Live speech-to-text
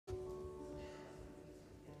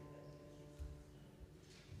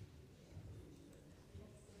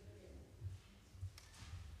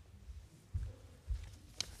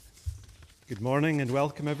Good morning and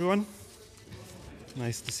welcome everyone.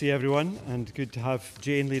 Nice to see everyone and good to have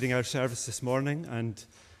Jane leading our service this morning and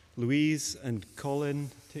Louise and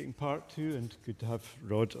Colin taking part too, and good to have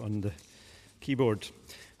Rod on the keyboard.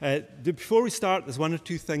 Before we start, there's one or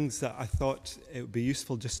two things that I thought it would be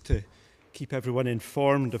useful just to keep everyone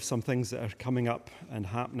informed of some things that are coming up and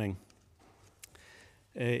happening.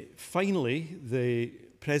 Finally, the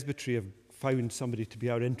Presbytery have found somebody to be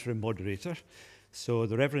our interim moderator. So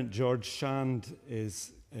the Reverend George Shand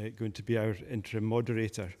is going to be our interim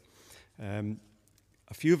moderator. A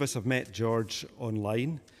few of us have met George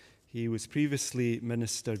online. He was previously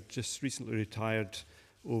minister, just recently retired,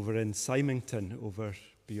 over in Symington, over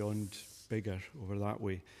beyond Biggar, over that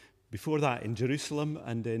way. Before that, in Jerusalem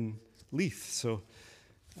and in Leith. So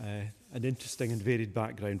an interesting and varied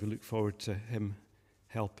background. We look forward to him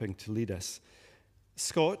helping to lead us.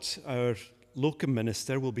 Scott, our locum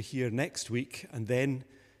minister, will be here next week, and then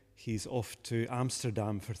he's off to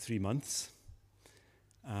Amsterdam for 3 months.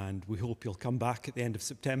 And we hope he'll come back at the end of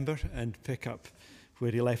September and pick up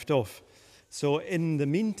where he left off. So in the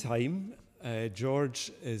meantime,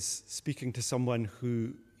 George is speaking to someone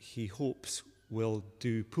who he hopes will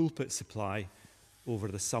do pulpit supply over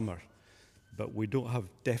the summer. But we don't have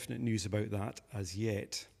definite news about that as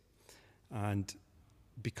yet. And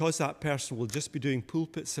because that person will just be doing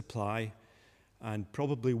pulpit supply and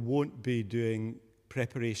probably won't be doing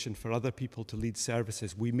preparation for other people to lead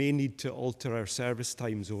services, we may need to alter our service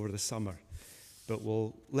times over the summer. But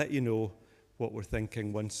we'll let you know what we're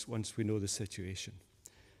thinking once we know the situation.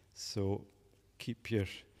 So keep your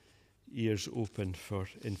ears open for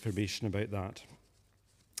information about that.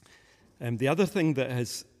 The other thing that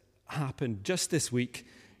has happened just this week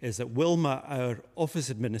is that Wilma, our office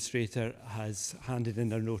administrator, has handed in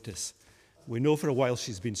her notice. We know for a while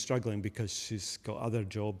she's been struggling because she's got other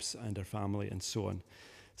jobs and her family and so on.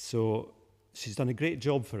 So she's done a great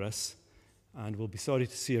job for us, and we'll be sorry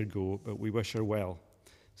to see her go, but we wish her well.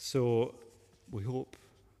 So we hope,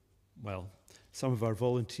 some of our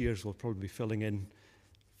volunteers will probably be filling in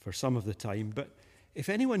for some of the time. But if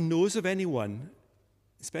anyone knows of anyone,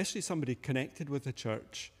 especially somebody connected with the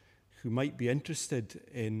church, who might be interested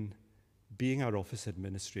in being our office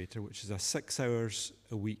administrator, which is a 6 hours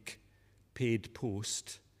a week paid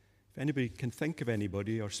post. If anybody can think of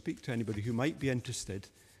anybody or speak to anybody who might be interested,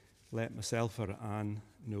 let myself or Anne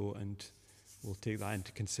know, and we'll take that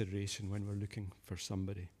into consideration when we're looking for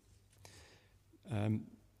somebody.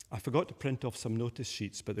 I forgot to print off some notice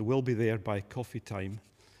sheets, but they will be there by coffee time.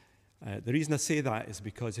 The reason I say that is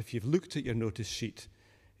because if you've looked at your notice sheet,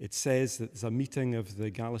 it says that there's a meeting of the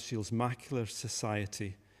Galashiels Macular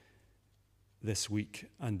Society this week,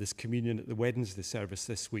 and there's communion at the Wednesday service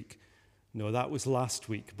this week. No, that was last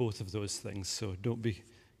week, both of those things, so don't be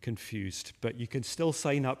confused. But you can still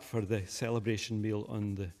sign up for the celebration meal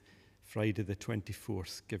on the Friday the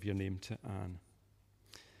 24th. Give your name to Anne.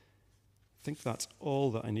 I think that's all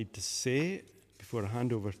that I need to say before I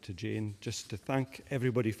hand over to Jane, just to thank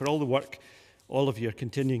everybody for all the work all of you are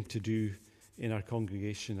continuing to do in our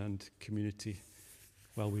congregation and community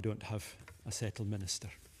while we don't have a settled minister.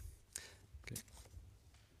 Okay.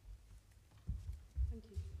 Thank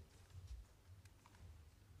you.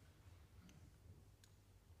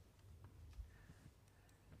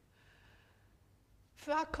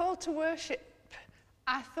 For our call to worship,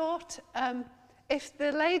 I thought if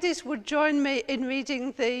the ladies would join me in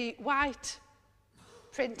reading the white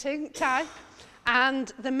printing type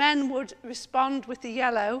and the men would respond with the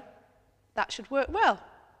yellow, that should work well.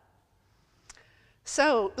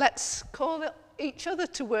 So let's call each other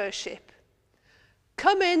to worship.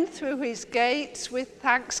 Come in through his gates with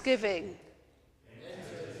thanksgiving.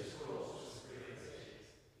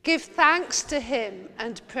 Give thanks to him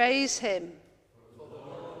and praise him.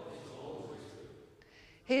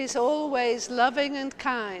 He is always loving and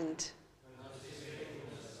kind.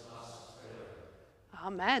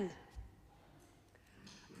 Amen.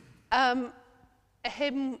 A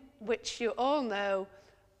hymn which you all know,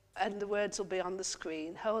 and the words will be on the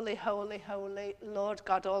screen. Holy, holy, holy, Lord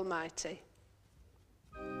God Almighty.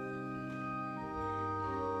 Shall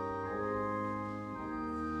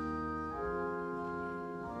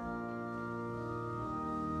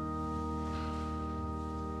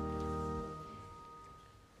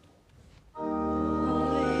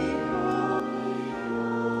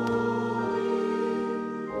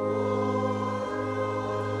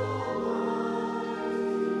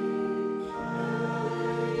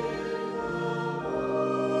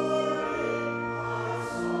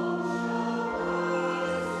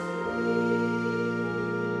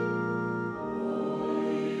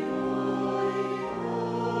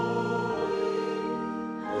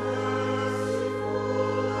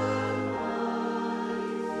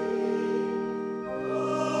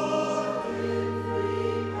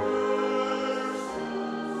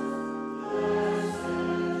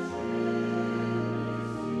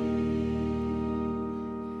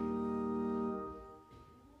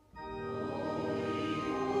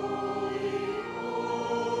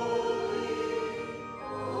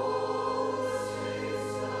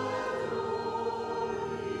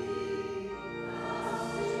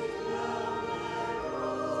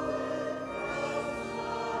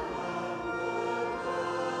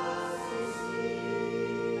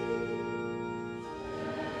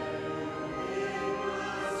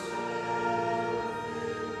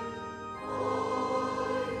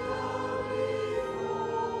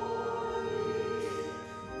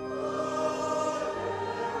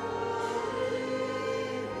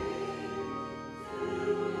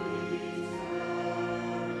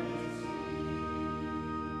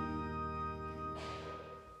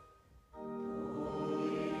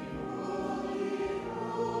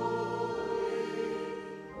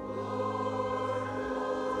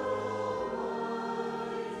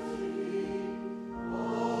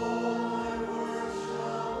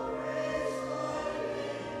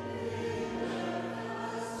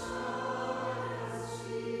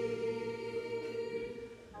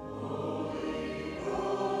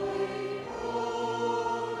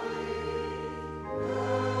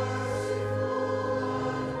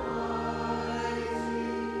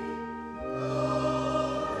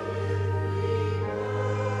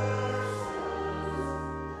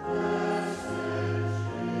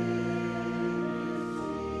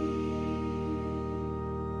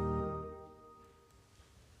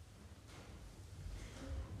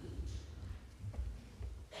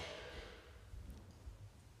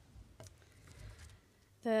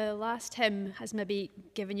The last hymn has maybe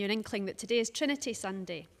given you an inkling that today is Trinity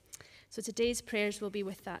Sunday. So today's prayers will be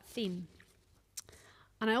with that theme.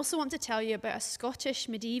 And I also want to tell you about a Scottish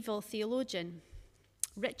medieval theologian,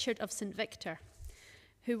 Richard of St. Victor,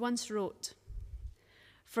 who once wrote,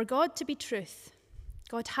 "For God to be truth,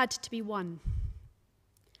 God had to be one.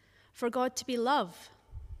 For God to be love,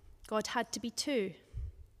 God had to be two.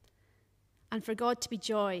 And for God to be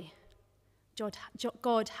joy,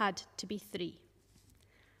 God had to be three."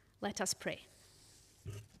 Let us pray.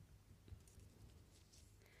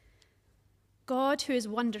 God, who is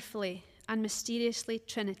wonderfully and mysteriously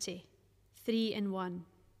Trinity, three in one,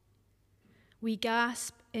 we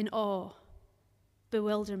gasp in awe,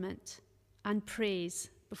 bewilderment, and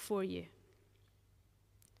praise before you.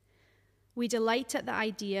 We delight at the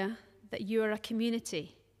idea that you are a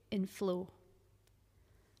community in flow,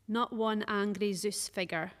 not one angry Zeus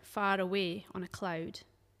figure far away on a cloud,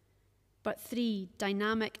 but three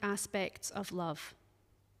dynamic aspects of love: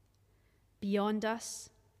 beyond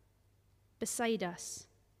us, beside us,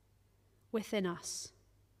 within us,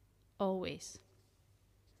 always.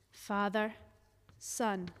 Father,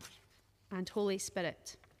 Son, and Holy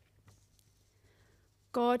Spirit.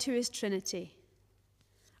 God, who is Trinity,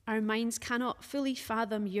 our minds cannot fully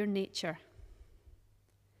fathom your nature,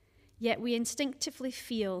 yet we instinctively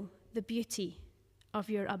feel the beauty of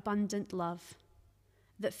your abundant love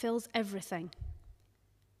that fills everything,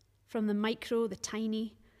 from the micro, the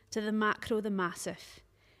tiny, to the macro, the massive,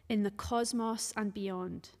 in the cosmos and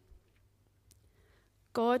beyond.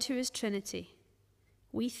 God, who is Trinity,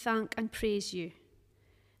 we thank and praise you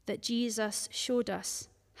that Jesus showed us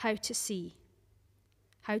how to see,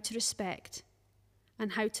 how to respect,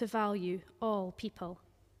 and how to value all people,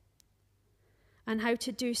 and how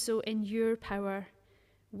to do so in your power,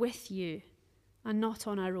 with you, and not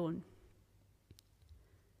on our own.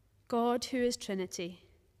 God, who is Trinity,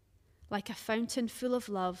 like a fountain full of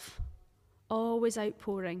love, always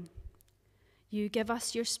outpouring, you give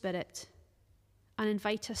us your Spirit and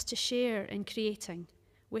invite us to share in creating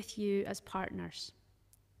with you as partners.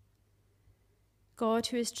 God,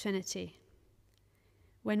 who is Trinity,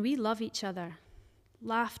 when we love each other,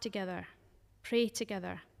 laugh together, pray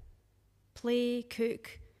together, play,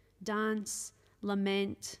 cook, dance,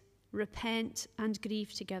 lament, repent, and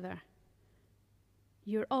grieve together,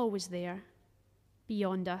 you're always there,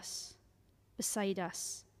 beyond us, beside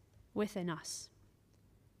us, within us.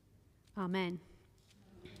 Amen.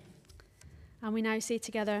 And we now say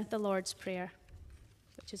together the Lord's Prayer,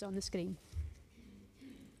 which is on the screen.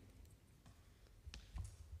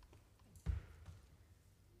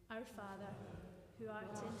 Our Father, who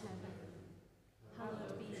art in heaven,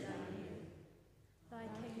 hallowed be thy name. Thy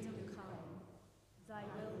kingdom come, thy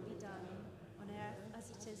will be done, on earth as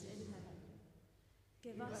it is in heaven.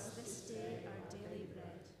 Give us this day our daily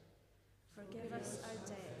bread. Forgive us our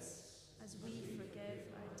debts, as we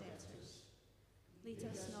forgive our debtors. Lead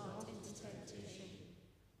us not into temptation,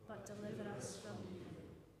 but deliver us from evil.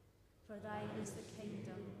 For thine is the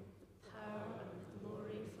kingdom, the power, and the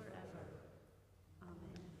glory forever.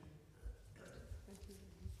 Amen. Thank you.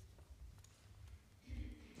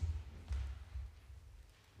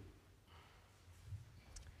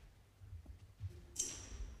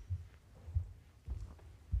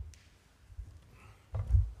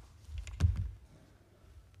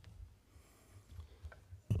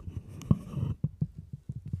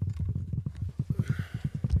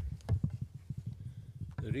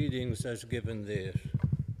 The readings as given there,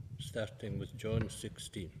 starting with John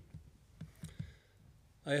 16.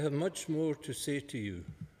 I have much more to say to you,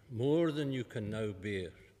 more than you can now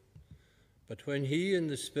bear. But when he in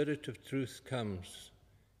the Spirit of truth comes,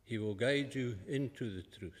 he will guide you into the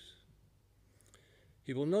truth.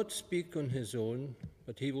 He will not speak on his own,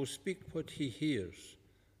 but he will speak what he hears,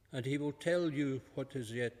 and he will tell you what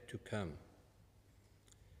is yet to come.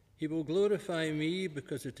 He will glorify me,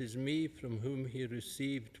 because it is me from whom he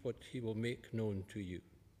received what he will make known to you.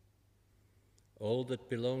 All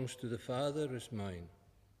that belongs to the Father is mine.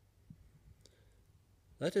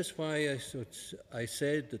 That is why I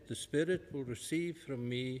said that the Spirit will receive from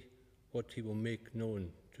me what he will make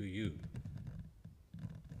known to you.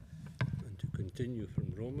 And to continue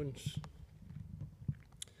from Romans.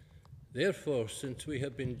 Therefore, since we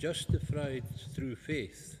have been justified through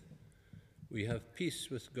faith, we have peace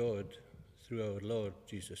with God through our Lord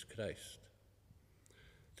Jesus Christ,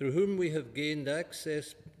 through whom we have gained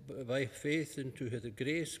access by faith into the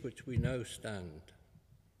grace which we now stand.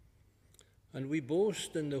 And we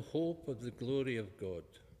boast in the hope of the glory of God.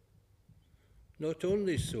 Not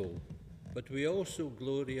only so, but we also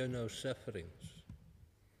glory in our sufferings,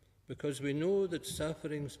 because we know that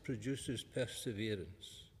sufferings produces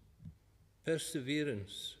perseverance.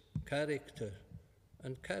 Perseverance, character,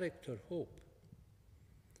 and character, hope.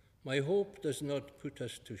 My hope does not put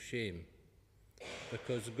us to shame,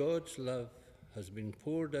 because God's love has been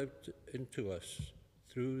poured out into us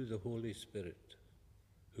through the Holy Spirit,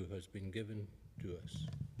 who has been given to us.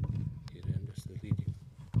 Here ends the reading.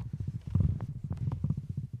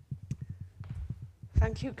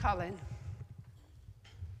 Thank you, Colin.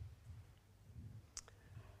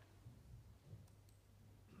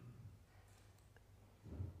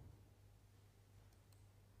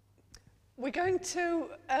 We're going to,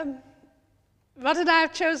 Rod and I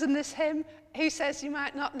have chosen this hymn. He says you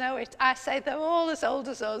might not know it. I say they're all as old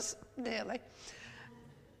as us, nearly.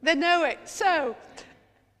 They know it. So,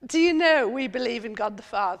 do you know we believe in God the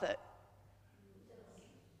Father?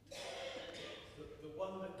 The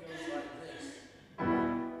one that goes like this.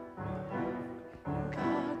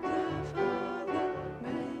 God the Father,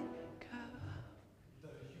 maker of...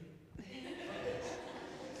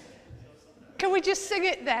 Can we just sing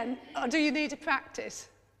it then? Or do you need a practice?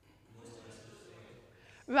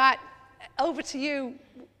 Right, over to you.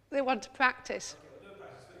 They want to practice. Okay, well, no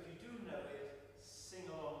practice, but if you do know it, sing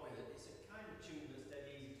along with it. It's a kind of tune that's dead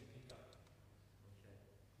easy to pick up.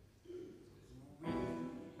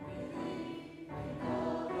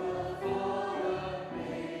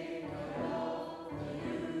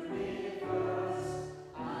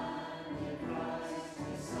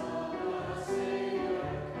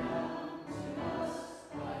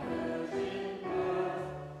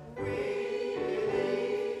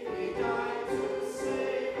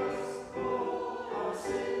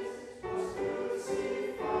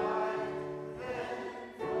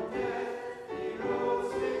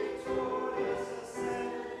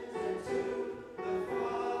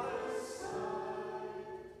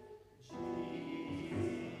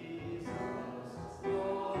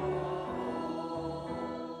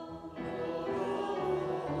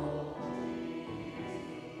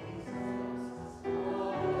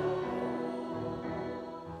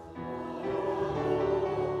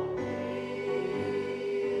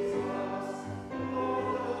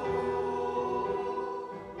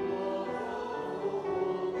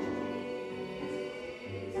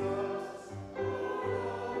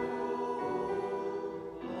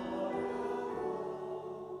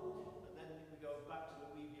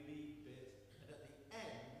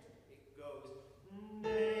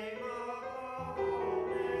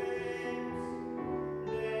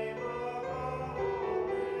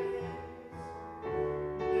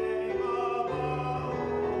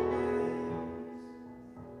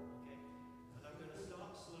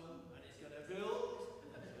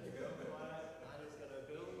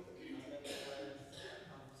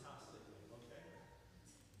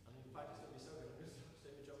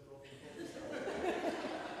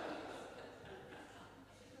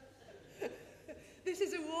 This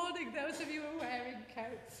is a warning, those of you who are wearing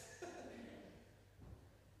coats.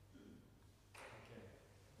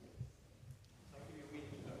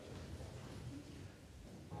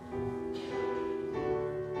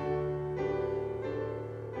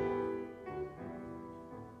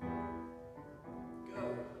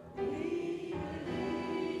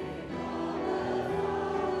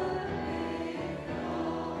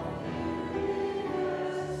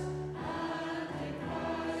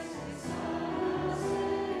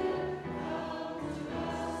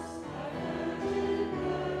 Us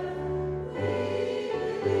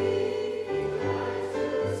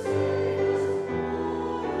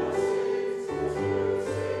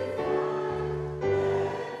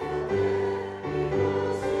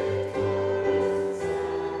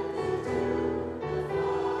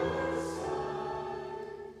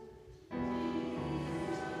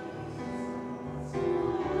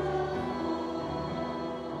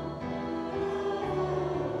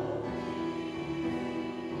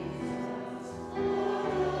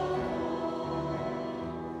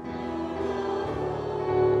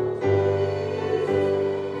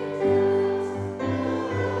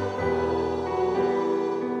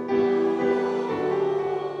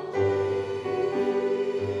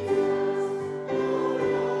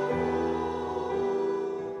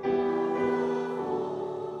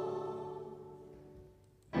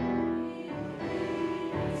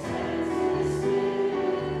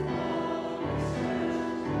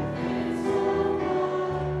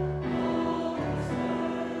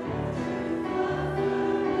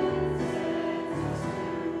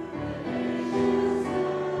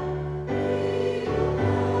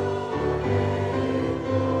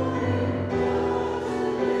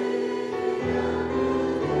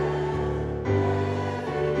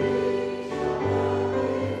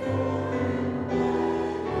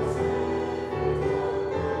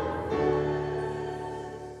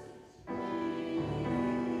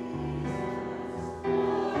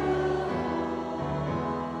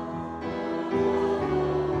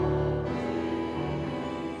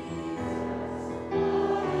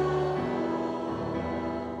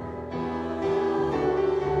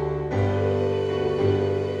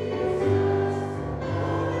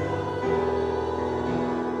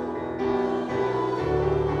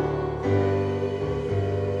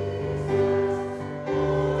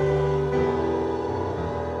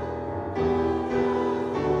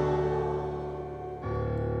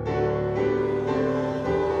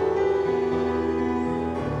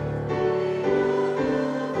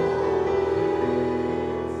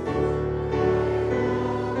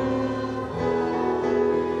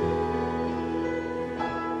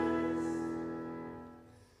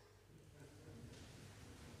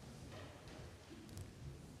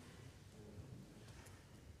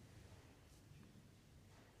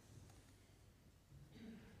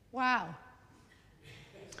Wow.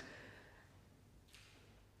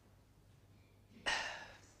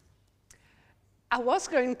 I was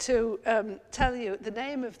going to tell you the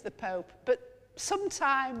name of the Pope, but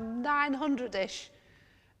sometime 900-ish,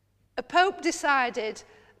 a Pope decided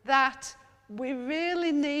that we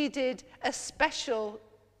really needed a special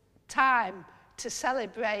time to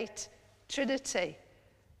celebrate Trinity.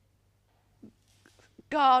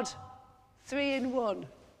 God, three in one.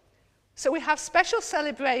 So we have special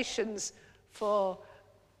celebrations for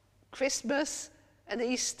Christmas and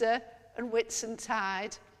Easter and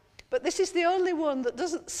Whitsuntide. But this is the only one that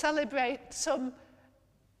doesn't celebrate something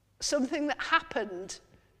that happened,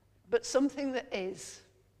 but something that is.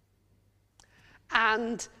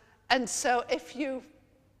 And so if you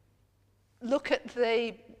look at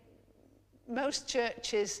most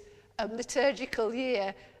churches' liturgical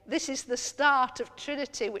year, this is the start of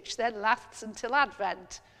Trinity, which then lasts until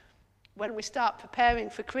Advent, when we start preparing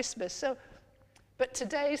for Christmas. But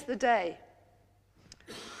today's the day.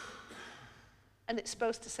 And it's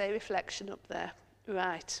supposed to say reflection up there.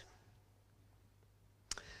 Right.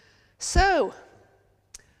 So,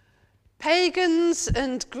 pagans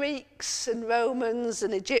and Greeks and Romans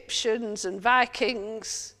and Egyptians and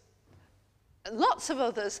Vikings and lots of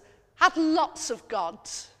others had lots of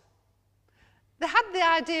gods. They had the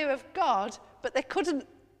idea of God, but they couldn't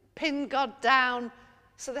pin God down,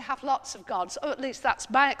 so they have lots of gods, or at least that's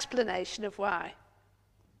my explanation of why.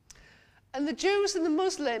 And the Jews and the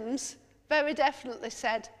Muslims very definitely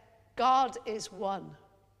said, God is one.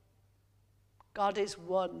 God is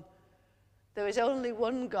one. There is only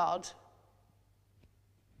one God,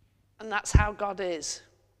 and that's how God is.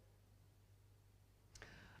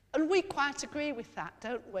 And we quite agree with that,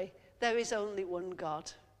 don't we? There is only one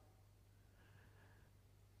God.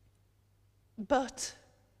 But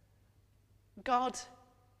God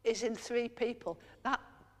is in three people. That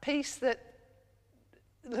piece that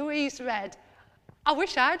Louise read, I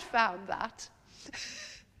wish I'd found that.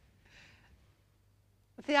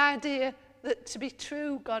 The idea that to be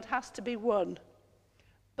true, God has to be one.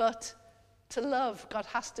 But to love, God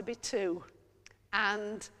has to be two.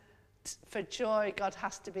 And for joy, God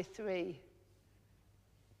has to be three.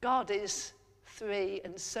 God is three,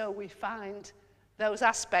 and so we find those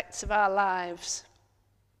aspects of our lives.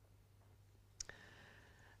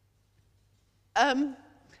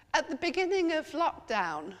 At the beginning of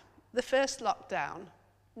lockdown, during the first lockdown,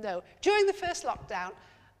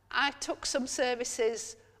 I took some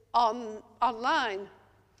services online,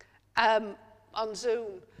 on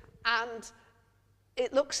Zoom, and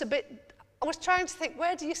it looks a bit, I was trying to think,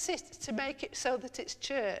 where do you sit to make it so that it's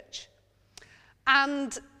church?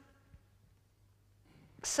 And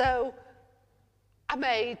so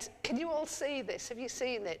can you all see this? Have you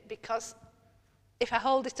seen it? Because if I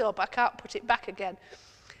hold it up, I can't put it back again.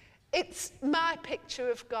 It's my picture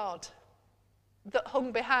of God that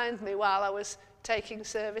hung behind me while I was taking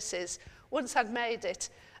services. Once I'd made it,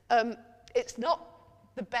 it's not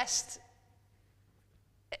the best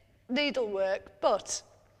needlework, but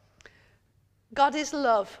God is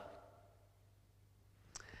love.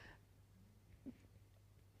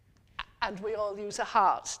 And we all use a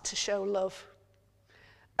heart to show love.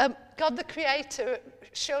 God the Creator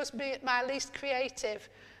shows me at my least creative.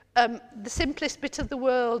 The simplest bit of the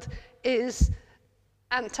world is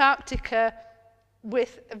Antarctica,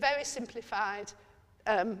 with a very simplified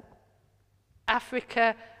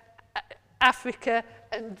Africa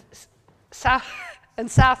and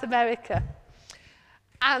South America.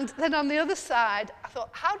 And then on the other side, I thought,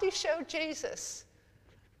 how do you show Jesus?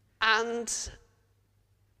 And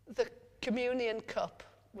the communion cup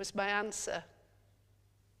was my answer.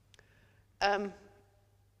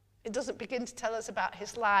 It doesn't begin to tell us about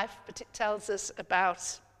his life, but it tells us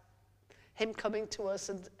about him coming to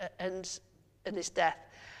us and his death.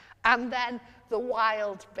 And then the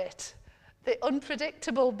wild bit, the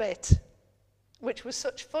unpredictable bit, which was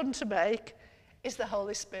such fun to make, is the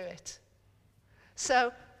Holy Spirit.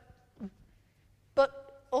 So,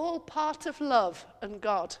 but all part of love and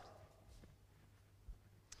God.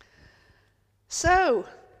 So,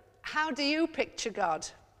 how do you picture God?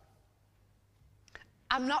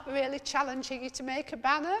 I'm not really challenging you to make a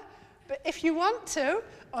banner, but if you want to,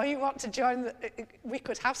 or you want to join, we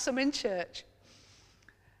could have some in church.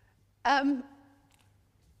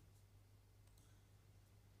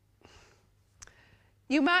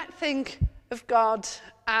 You might think of God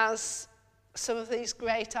as some of these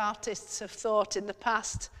great artists have thought in the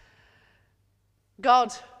past.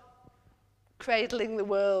 God cradling the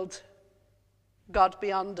world, God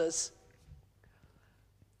beyond us.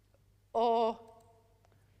 Or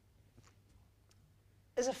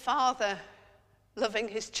as a father loving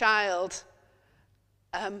his child,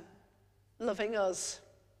 loving us.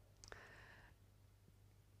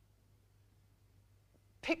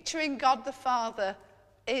 Picturing God the Father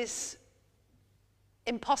is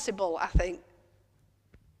impossible, I think.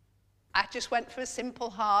 I just went for a simple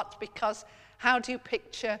heart, because how do you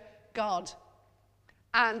picture God?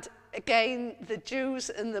 And again, the Jews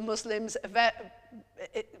and the Muslims are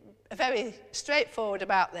very straightforward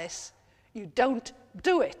about this. You don't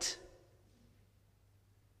do it,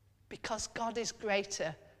 because God is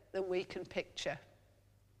greater than we can picture.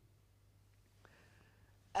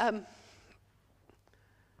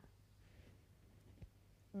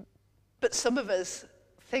 But some of us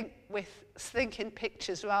think in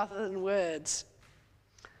pictures rather than words.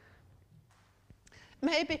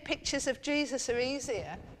 Maybe pictures of Jesus are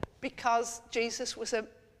easier because Jesus was a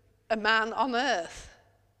man on earth.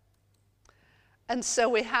 And so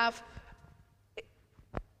we have,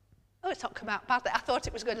 it's not come out badly. I thought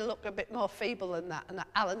it was going to look a bit more feeble than that, and that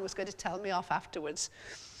Alan was going to tell me off afterwards.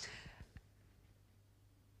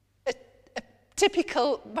 A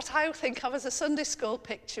typical, what I think of as a Sunday school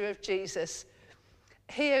picture of Jesus.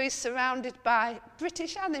 Here he's surrounded by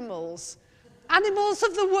British animals, animals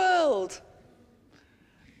of the world.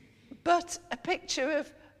 But a picture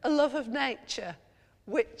of a love of nature,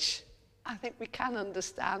 which I think we can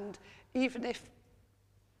understand, even if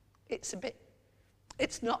it's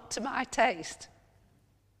not to my taste.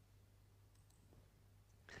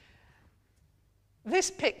 This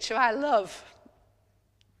picture I love,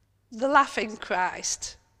 the laughing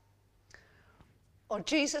Christ, or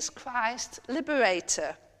Jesus Christ,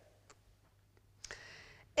 Liberator.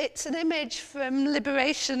 It's an image from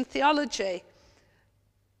liberation theology,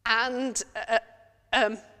 and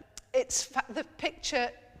it's the picture,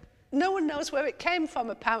 no one knows where it came from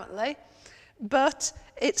apparently, but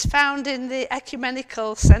it's found in the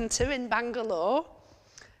Ecumenical Centre in Bangalore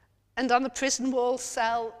and on the prison wall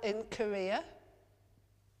cell in Korea.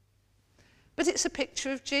 But it's a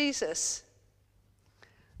picture of Jesus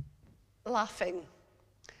laughing.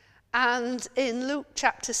 And in Luke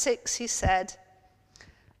chapter 6 he said,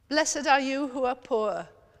 "Blessed are you who are poor,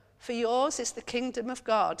 for yours is the kingdom of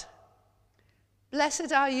God.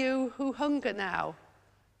 Blessed are you who hunger now,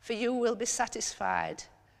 for you will be satisfied.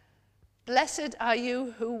 Blessed are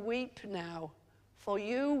you who weep now, for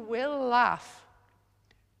you will laugh.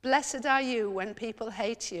 Blessed are you when people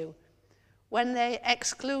hate you, when they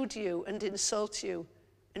exclude you and insult you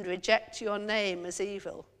and reject your name as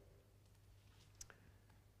evil."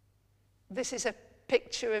 This is a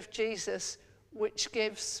picture of Jesus which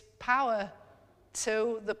gives power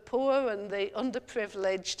to the poor and the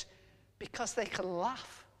underprivileged, because they can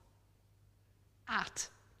laugh at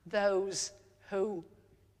those who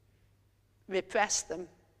repress them.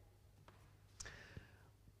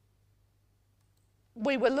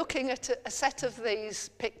 We were looking at a set of these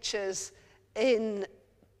pictures in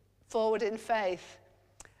Forward in Faith,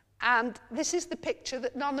 and this is the picture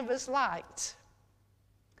that none of us liked.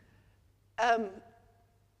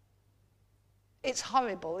 It's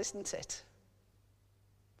horrible, isn't it?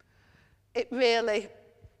 It really,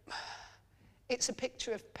 it's a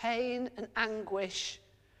picture of pain and anguish,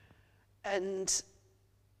 and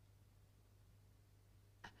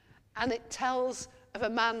it tells of a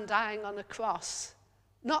man dying on a cross.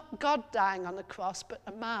 Not God dying on a cross, but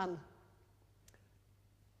a man.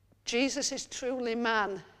 Jesus is truly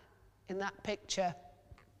man in that picture,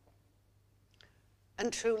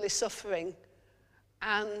 and truly suffering,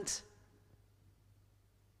 and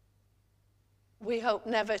we hope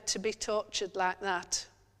never to be tortured like that.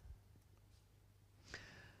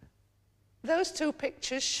 Those two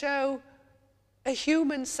pictures show a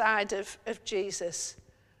human side of Jesus,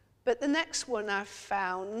 but the next one I've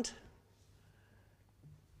found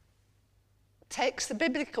takes the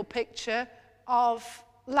biblical picture of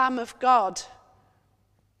Lamb of God,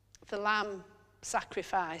 the lamb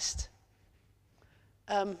sacrificed.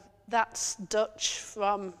 That's Dutch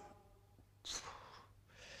from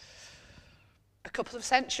a couple of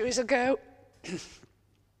centuries ago.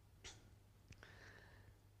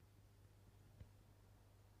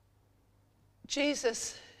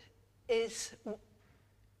 Jesus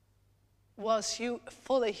was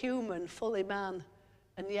fully human, fully man,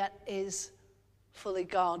 and yet is fully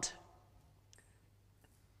God.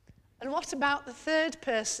 And what about the third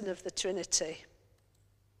person of the Trinity?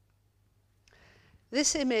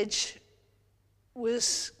 This image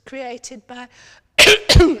was created by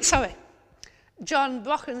John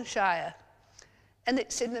Brockenshire, and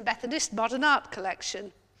it's in the Methodist Modern Art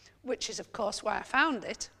Collection, which is, of course, why I found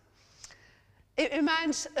it. It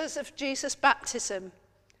reminds us of Jesus' baptism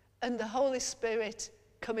and the Holy Spirit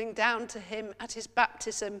coming down to him at his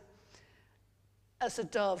baptism as a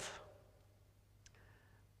dove.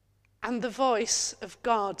 And the voice of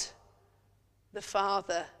God, the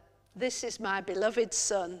Father, "This is my beloved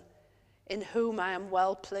Son, in whom I am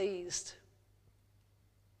well pleased."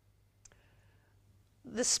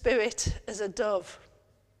 The Spirit as a dove.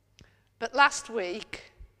 But last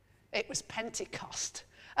week, it was Pentecost,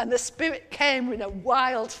 and the Spirit came in a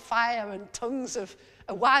wild fire and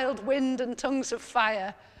a wild wind and tongues of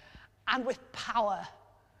fire, and with power.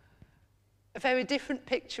 A very different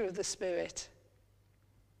picture of the Spirit.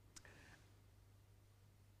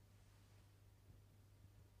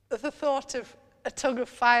 The thought of a tongue of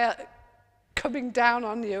fire coming down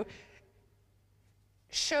on you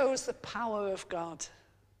shows the power of God,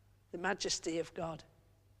 the majesty of God.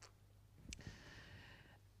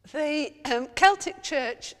 The Celtic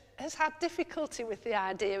Church has had difficulty with the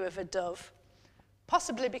idea of a dove,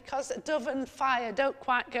 possibly because a dove and fire don't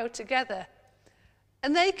quite go together.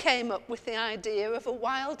 And they came up with the idea of a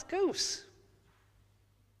wild goose.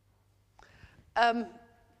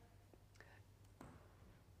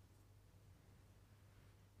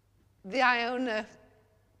 The Iona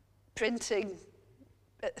printing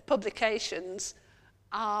publications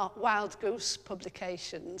are wild goose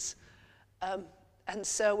publications. And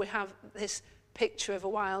so we have this picture of a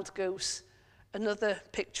wild goose. Another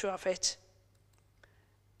picture of it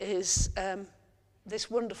is this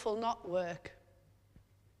wonderful knotwork,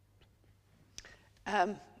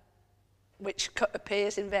 which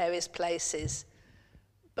appears in various places,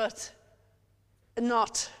 but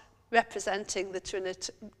not representing the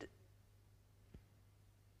Trinity.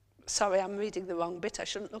 Sorry, I'm reading the wrong bit. I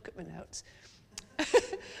shouldn't look at my notes.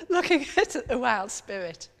 Looking at the wild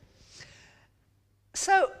spirit.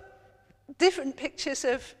 So, different pictures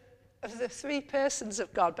of the three persons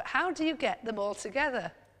of God, but how do you get them all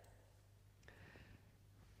together?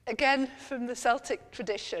 Again, from the Celtic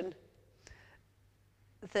tradition,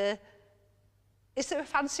 is there a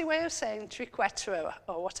fancy way of saying triquetra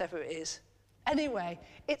or whatever it is? Anyway,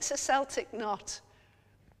 it's a Celtic knot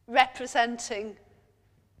representing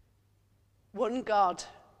one God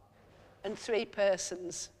and three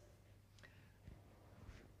persons.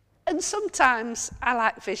 And sometimes I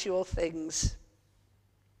like visual things.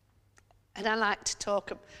 And I like to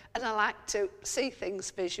talk, and I like to see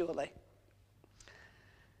things visually.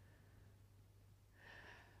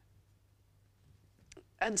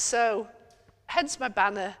 And so, hence my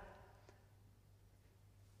banner,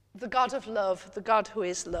 the God of love, the God who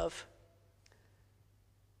is love,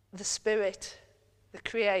 the Spirit, the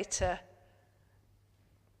Creator,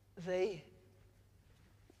 the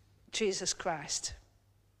Jesus Christ,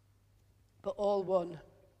 but all one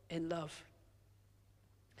in love.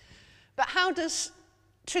 But how does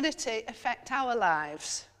Trinity affect our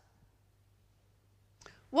lives?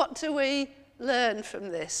 What do we learn from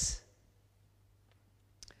this?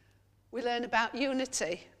 We learn about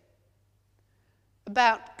unity,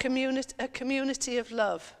 about a community of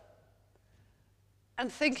love,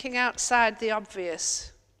 and thinking outside the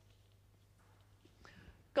obvious.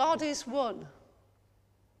 God is one.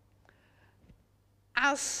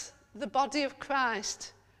 As the body of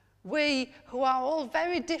Christ, we who are all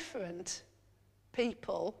very different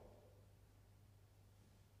people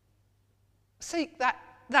seek that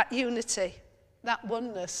unity, that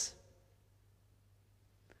oneness.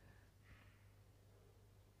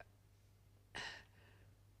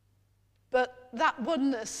 But that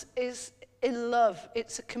oneness is in love.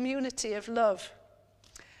 It's a community of love.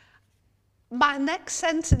 My next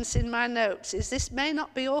sentence in my notes is, this may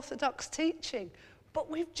not be orthodox teaching, but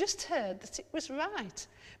we've just heard that it was right.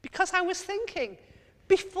 Because I was thinking,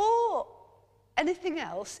 before anything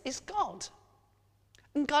else is God.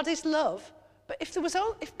 And God is love. But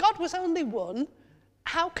if God was only one,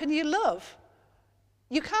 how can you love?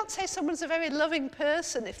 You can't say someone's a very loving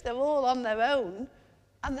person if they're all on their own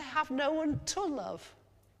and they have no one to love.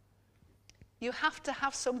 You have to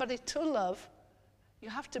have somebody to love. You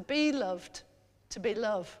have to be loved to be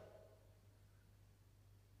love.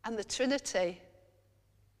 And the Trinity,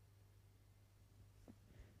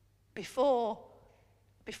 before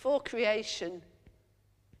creation,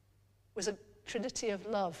 was a Trinity of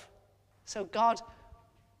love. So God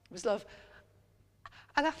was love.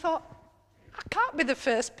 And I thought, I can't be the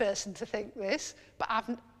first person to think this, but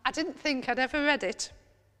I didn't think I'd ever read it.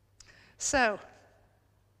 So,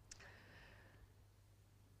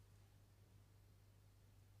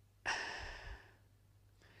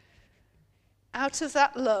 out of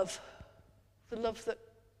that love, the love that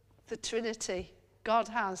the Trinity, God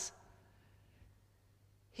has,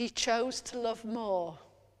 He chose to love more.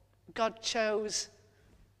 God chose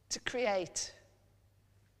to create.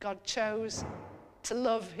 God chose to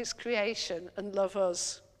love his creation and love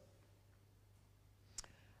us.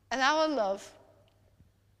 And our love,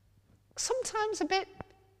 sometimes a bit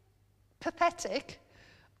pathetic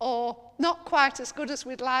or not quite as good as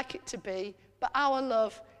we'd like it to be, but our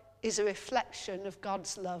love is a reflection of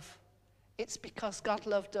God's love. It's because God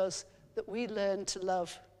loved us that we learn to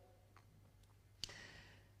love.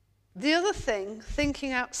 The other thing,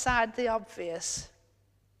 thinking outside the obvious,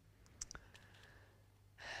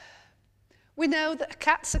 we know that a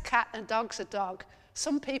cat's a cat and a dog's a dog.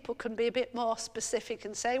 Some people can be a bit more specific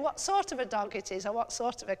and say what sort of a dog it is or what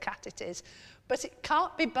sort of a cat it is, but it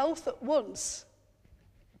can't be both at once.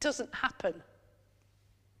 It doesn't happen.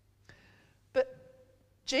 But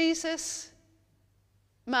Jesus,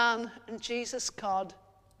 man, and Jesus, God,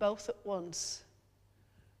 both at once.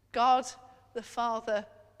 God the Father,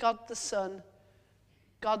 God the Son,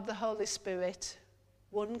 God the Holy Spirit,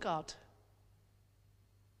 one God.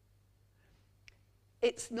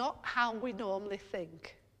 It's not how we normally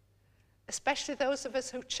think, especially those of us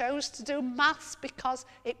who chose to do maths because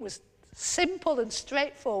it was simple and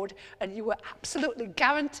straightforward and you were absolutely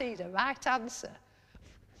guaranteed a right answer.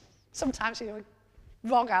 Sometimes you know a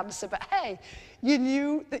wrong answer, but hey, you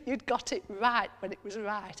knew that you'd got it right when it was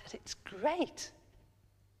right, and it's great.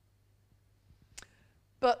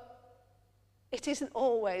 But it isn't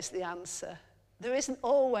always the answer. There isn't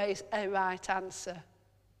always a right answer.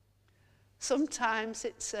 Sometimes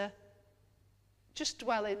it's just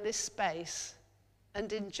dwell in this space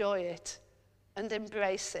and enjoy it and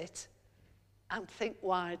embrace it and think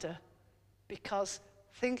wider, because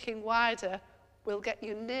thinking wider will get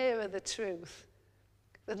you nearer the truth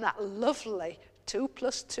than that lovely 2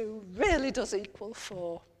 + 2 really does equal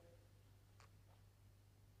 4.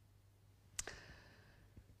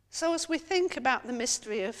 So as we think about the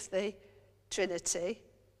mystery of the Trinity,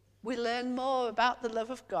 we learn more about the love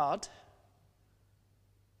of God,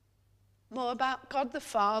 more about God the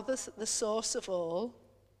Father, the source of all,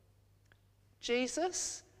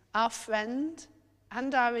 Jesus, our friend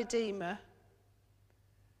and our Redeemer,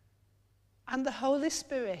 and the Holy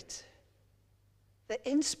Spirit, the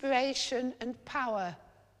inspiration and power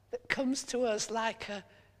that comes to us like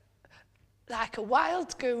a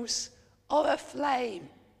wild goose or a flame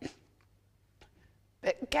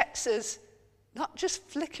that gets us not just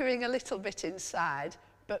flickering a little bit inside,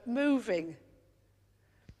 but moving.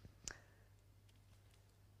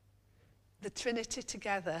 The Trinity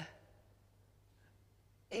together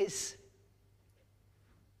is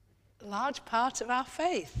a large part of our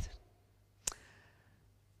faith.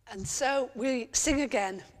 And so we sing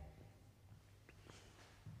again.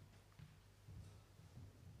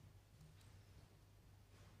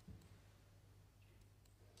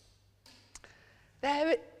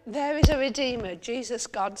 There is a Redeemer, Jesus,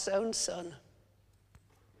 God's own Son.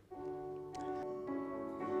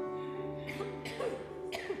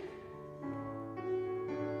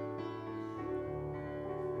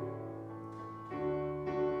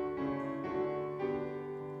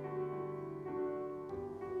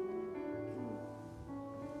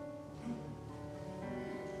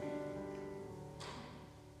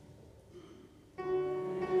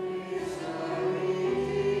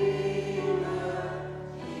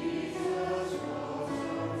 Jesus,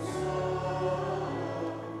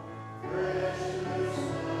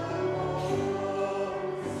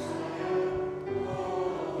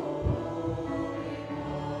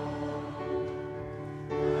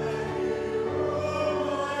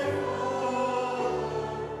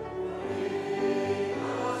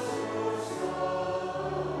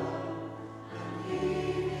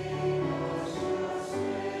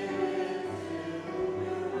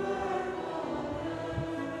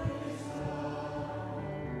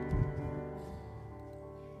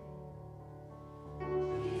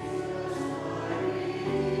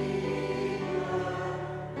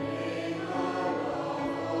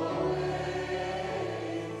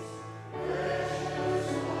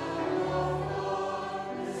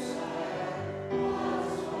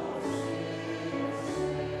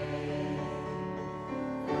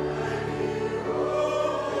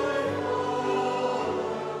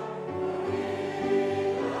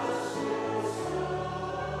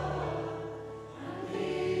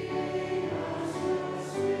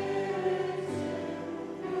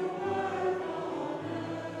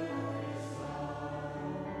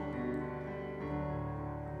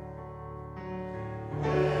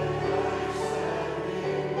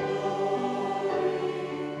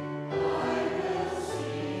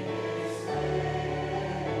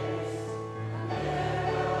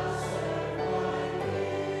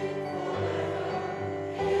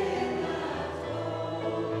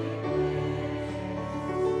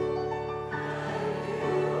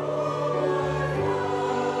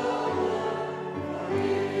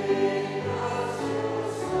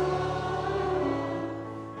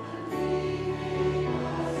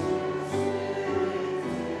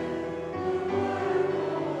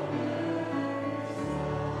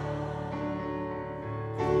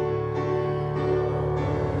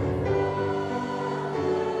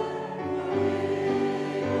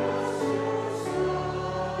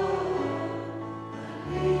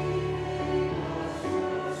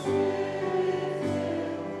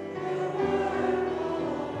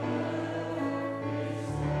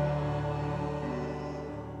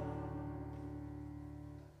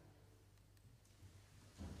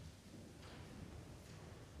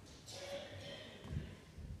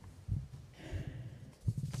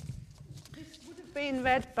 been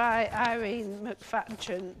read by Irene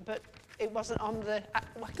McFadgen, but it wasn't on the...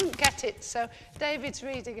 I couldn't get it, so David's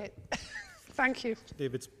reading it. Thank you.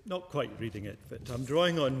 David's not quite reading it, but I'm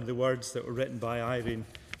drawing on the words that were written by Irene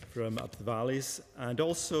from Up the Valleys, and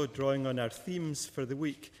also drawing on our themes for the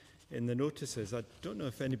week in the notices. I don't know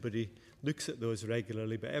if anybody looks at those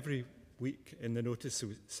regularly, but every week in the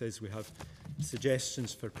notices we have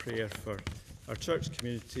suggestions for prayer for our church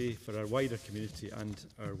community, for our wider community and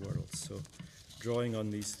our world. So drawing on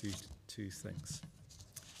these two things.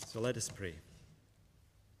 So let us pray.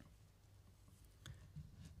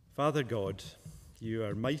 Father God, you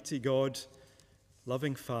are mighty God,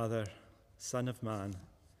 loving Father, Son of Man,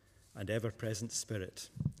 and ever-present Spirit.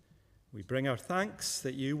 We bring our thanks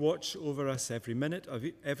that you watch over us every minute of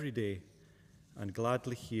every day and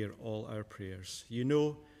gladly hear all our prayers. You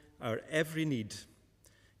know our every need.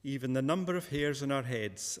 Even the number of hairs on our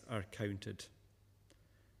heads are counted.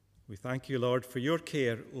 We thank you, Lord, for your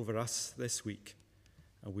care over us this week,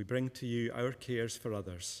 and we bring to you our cares for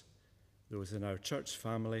others, those in our church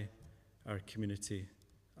family, our community,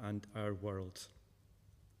 and our world.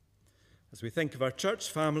 As we think of our church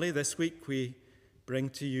family this week, we bring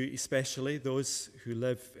to you especially those who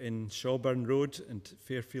live in Shawburn Road and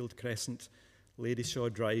Fairfield Crescent,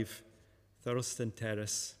 Ladyshaw Drive, Thurleston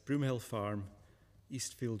Terrace, Broomhill Farm,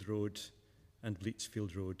 Eastfield Road, and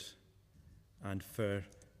Bleachfield Road, and for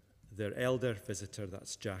their elder visitor,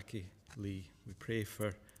 that's Jackie Lee. We pray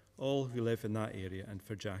for all who live in that area and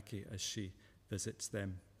for Jackie as she visits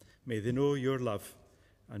them. May they know your love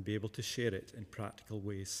and be able to share it in practical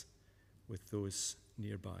ways with those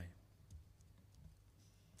nearby.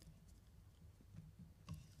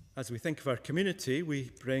 As we think of our community,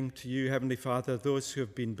 we bring to you, Heavenly Father, those who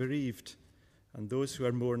have been bereaved and those who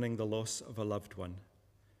are mourning the loss of a loved one.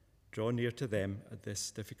 Draw near to them at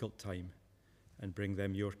this difficult time and bring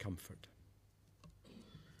them your comfort.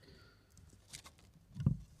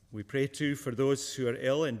 We pray too for those who are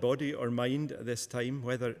ill in body or mind at this time,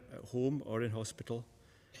 whether at home or in hospital.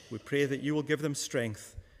 We pray that you will give them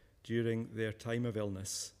strength during their time of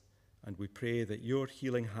illness, and we pray that your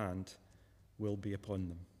healing hand will be upon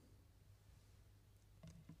them.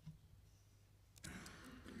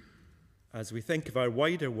 As we think of our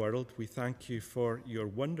wider world, we thank you for your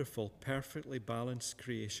wonderful, perfectly balanced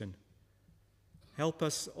creation. Help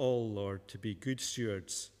us all, Lord, to be good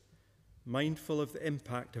stewards, mindful of the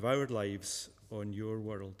impact of our lives on your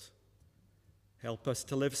world. Help us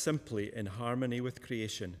to live simply in harmony with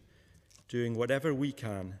creation, doing whatever we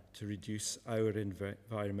can to reduce our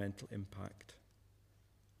environmental impact.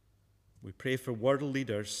 We pray for world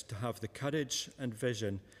leaders to have the courage and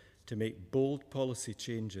vision to make bold policy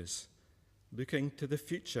changes, looking to the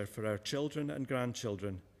future for our children and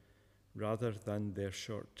grandchildren rather than their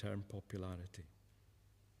short-term popularity.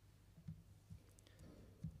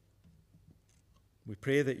 We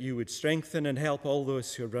pray that you would strengthen and help all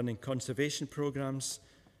those who are running conservation programs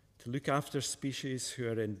to look after species who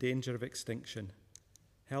are in danger of extinction.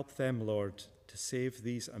 Help them, Lord, to save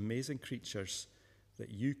these amazing creatures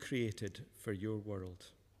that you created for your world.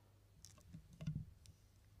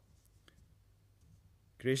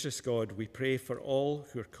 Gracious God, we pray for all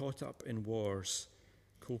who are caught up in wars,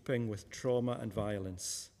 coping with trauma and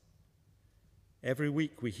violence. Every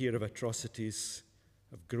week we hear of atrocities,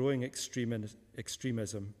 of growing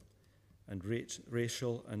extremism and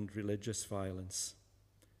racial and religious violence.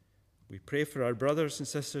 We pray for our brothers and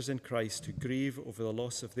sisters in Christ who grieve over the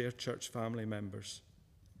loss of their church family members.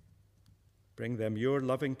 Bring them your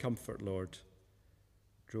loving comfort, Lord.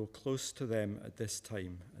 Draw close to them at this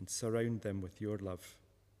time and surround them with your love.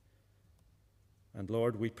 And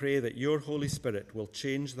Lord, we pray that your Holy Spirit will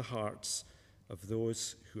change the hearts of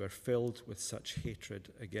those who are filled with such hatred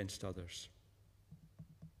against others.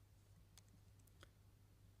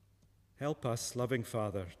 Help us, loving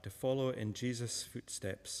Father, to follow in Jesus'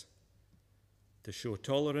 footsteps, to show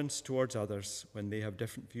tolerance towards others when they have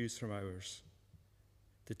different views from ours,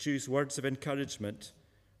 to choose words of encouragement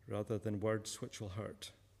rather than words which will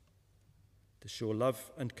hurt, to show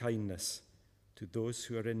love and kindness to those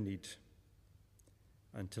who are in need,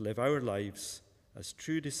 and to live our lives as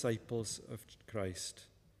true disciples of Christ,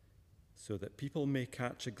 so that people may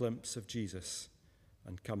catch a glimpse of Jesus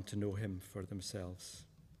and come to know him for themselves.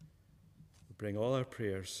 We bring all our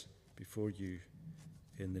prayers before you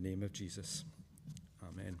in the name of Jesus.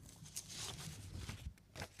 Amen.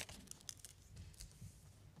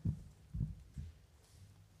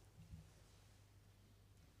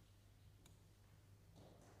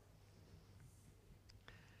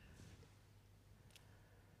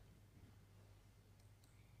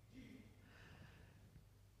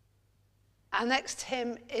 Our next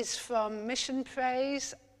hymn is from Mission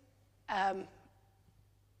Praise. The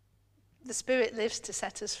Spirit lives to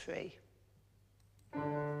set us free.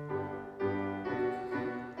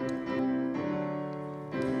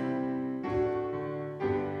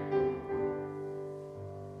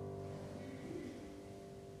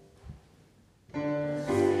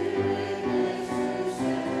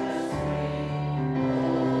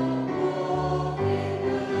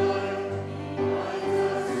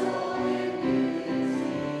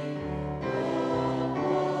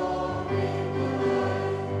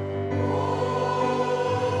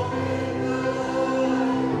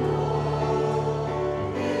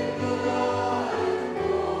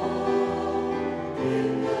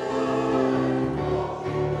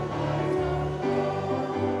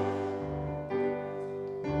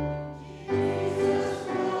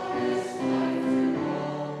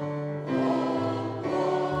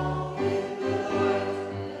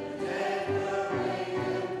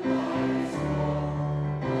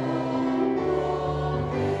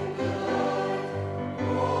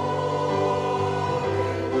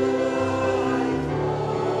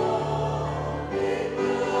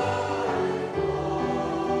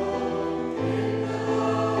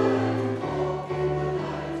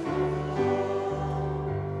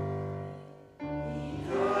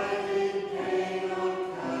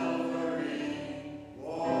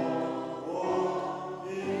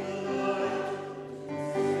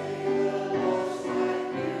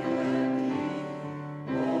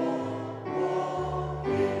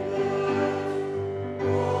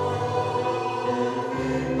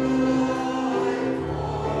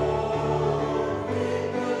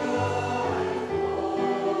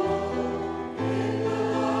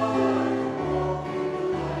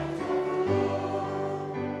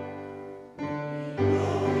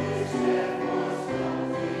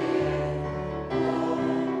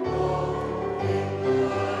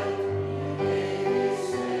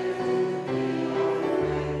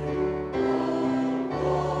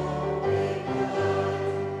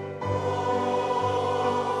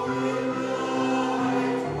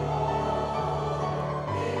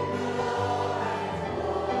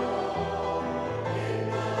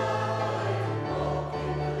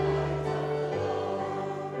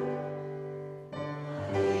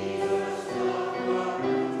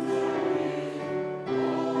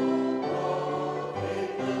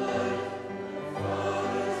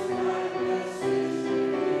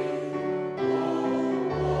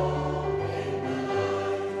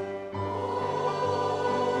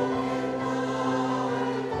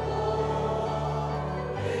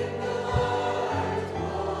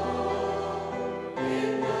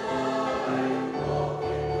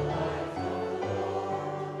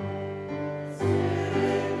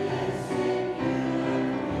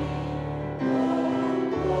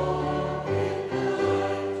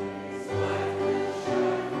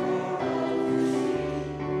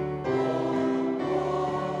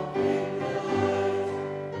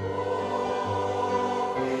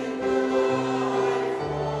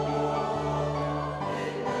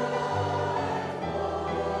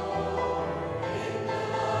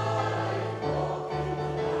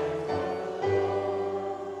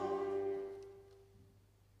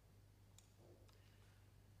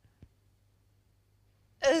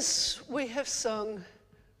 As we have sung,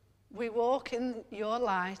 we walk in your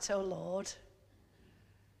light, O Lord.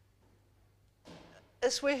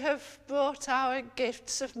 As we have brought our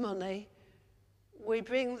gifts of money, we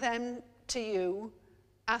bring them to you,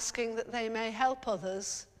 asking that they may help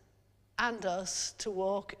others and us to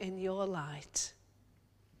walk in your light.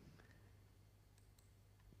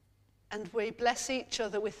 And we bless each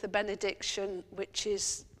other with the benediction which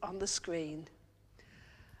is on the screen.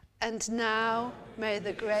 And now may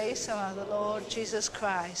the grace of our Lord Jesus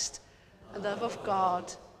Christ, and the love of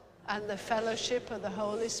God, and the fellowship of the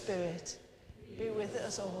Holy Spirit be with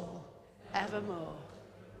us all evermore.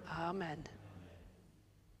 Amen.